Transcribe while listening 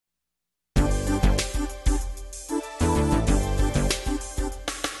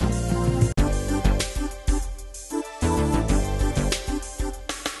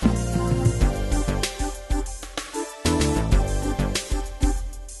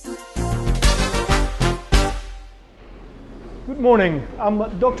Morning,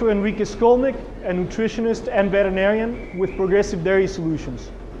 I'm Dr. Enrique Schcolnik, a nutritionist and veterinarian with Progressive Dairy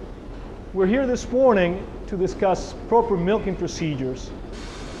Solutions. We're here this morning to discuss proper milking procedures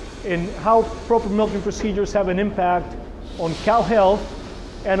and how proper milking procedures have an impact on cow health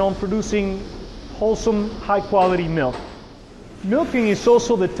and on producing wholesome, high-quality milk. Milking is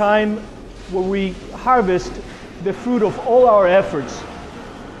also the time where we harvest the fruit of all our efforts,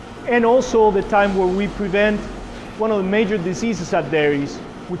 and also the time where we prevent one of the major diseases at dairies,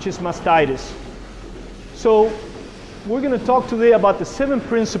 which is mastitis. So we're going to talk today about the 7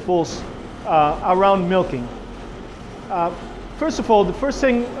 principles around milking. First of all, the first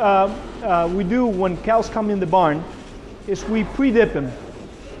thing we do when cows come in the barn is we pre-dip them.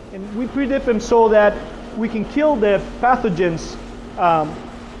 And we pre-dip them so that we can kill the pathogens on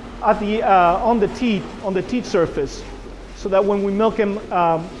the teat surface, so that when we milk them,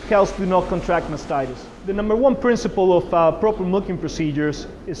 cows do not contract mastitis. The number 1 principle of proper milking procedures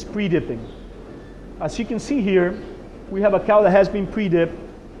is pre-dipping. As you can see here, we have a cow that has been pre-dipped,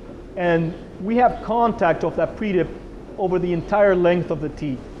 and we have contact of that pre-dip over the entire length of the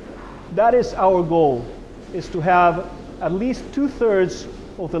teat. That is our goal, is to have at least 2/3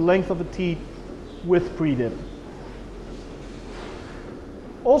 of the length of the teat with pre-dip.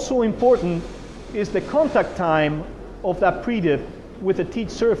 Also important is the contact time of that pre-dip with the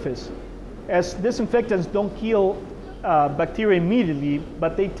teat surface, as disinfectants don't kill bacteria immediately,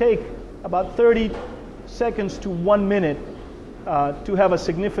 but they take about 30 seconds to 1 minute to have a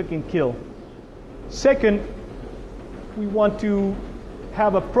significant kill. Second, we want to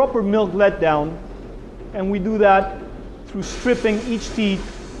have a proper milk letdown, and we do that through stripping each teat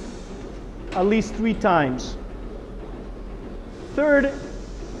at least 3 times. Third,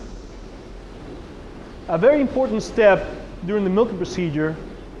 a very important step during the milking procedure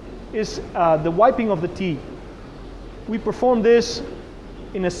is the wiping of the teat. We perform this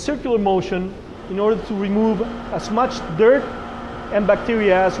in a circular motion in order to remove as much dirt and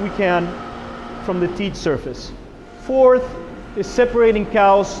bacteria as we can from the teat surface. Fourth is separating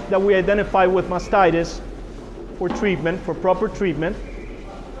cows that we identify with mastitis for treatment, for proper treatment.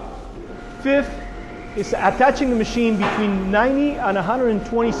 Fifth is attaching the machine between 90 and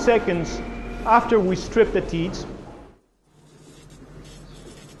 120 seconds after we strip the teats.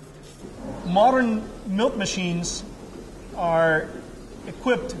 Modern milk machines are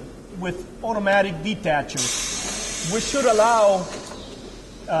equipped with automatic detachers, which should allow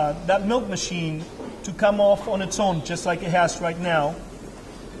that milk machine to come off on its own, just like it has right now,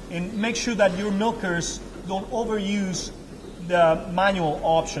 and make sure that your milkers don't overuse the manual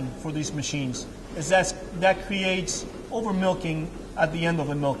option for these machines, as that creates over milking at the end of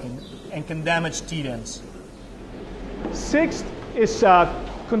the milking and can damage teat ends. Sixth is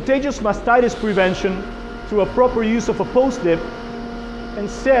contagious mastitis prevention through a proper use of a post-dip. And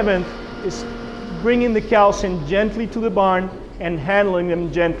seventh is bringing the cows in gently to the barn and handling them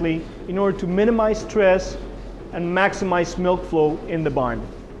gently in order to minimize stress and maximize milk flow in the barn.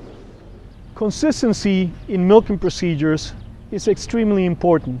 Consistency in milking procedures is extremely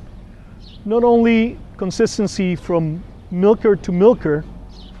important. Not only consistency from milker to milker,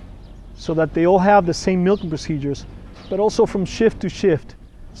 so that they all have the same milking procedures, but also from shift to shift.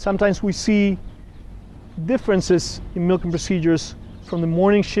 Sometimes we see differences in milking procedures from the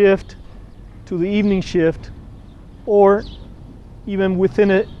morning shift to the evening shift, or even within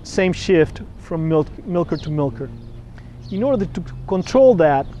a same shift from milker to milker. In order to control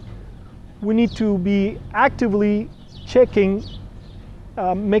that, we need to be actively checking,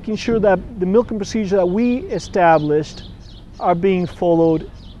 making sure that the milking procedure that we established are being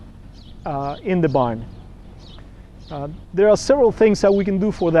followed in the barn. There are several things that we can do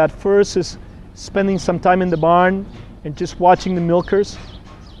for that. First is spending some time in the barn and just watching the milkers,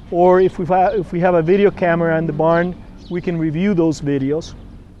 or if we have a video camera in the barn, we can review those videos.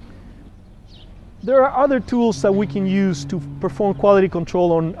 There are other tools that we can use to perform quality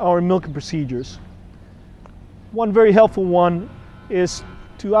control on our milking procedures. One very helpful one is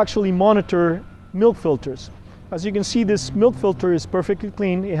to actually monitor milk filters. As you can see, this milk filter is perfectly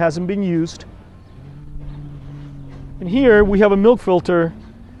clean. It hasn't been used. And here we have a milk filter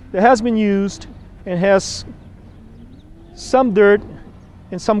that has been used and has some dirt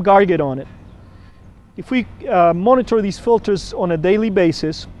and some garget on it. If we monitor these filters on a daily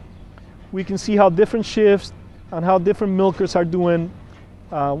basis, we can see how different shifts and how different milkers are doing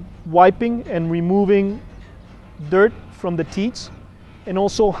wiping and removing dirt from the teats, and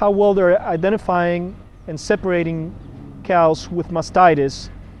also how well they're identifying and separating cows with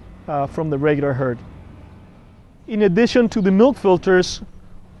mastitis from the regular herd. In addition to the milk filters,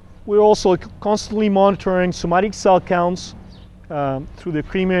 we're also constantly monitoring somatic cell counts through the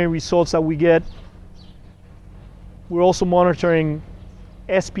creamery results that we get. We're also monitoring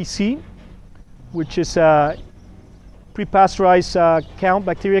SPC, which is a pre-pasteurized count,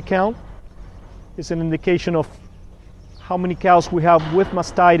 bacteria count. It's an indication of how many cows we have with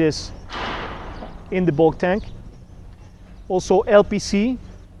mastitis in the bulk tank. Also LPC,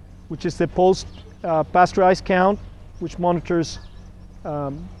 which is the post-pasteurized count, which monitors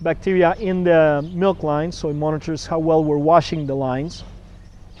bacteria in the milk lines, so it monitors how well we're washing the lines.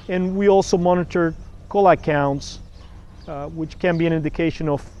 And we also monitor coli counts, which can be an indication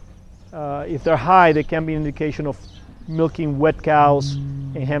of, if they're high, they can be an indication of milking wet cows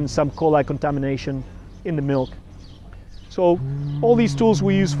and having some coli contamination in the milk. So all these tools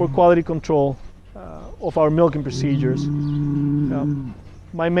we use for quality control of our milking procedures.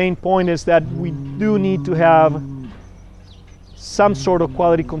 My main point is that we do need to have some sort of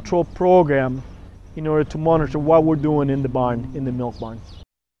quality control program in order to monitor what we're doing in the barn, in the milk barn.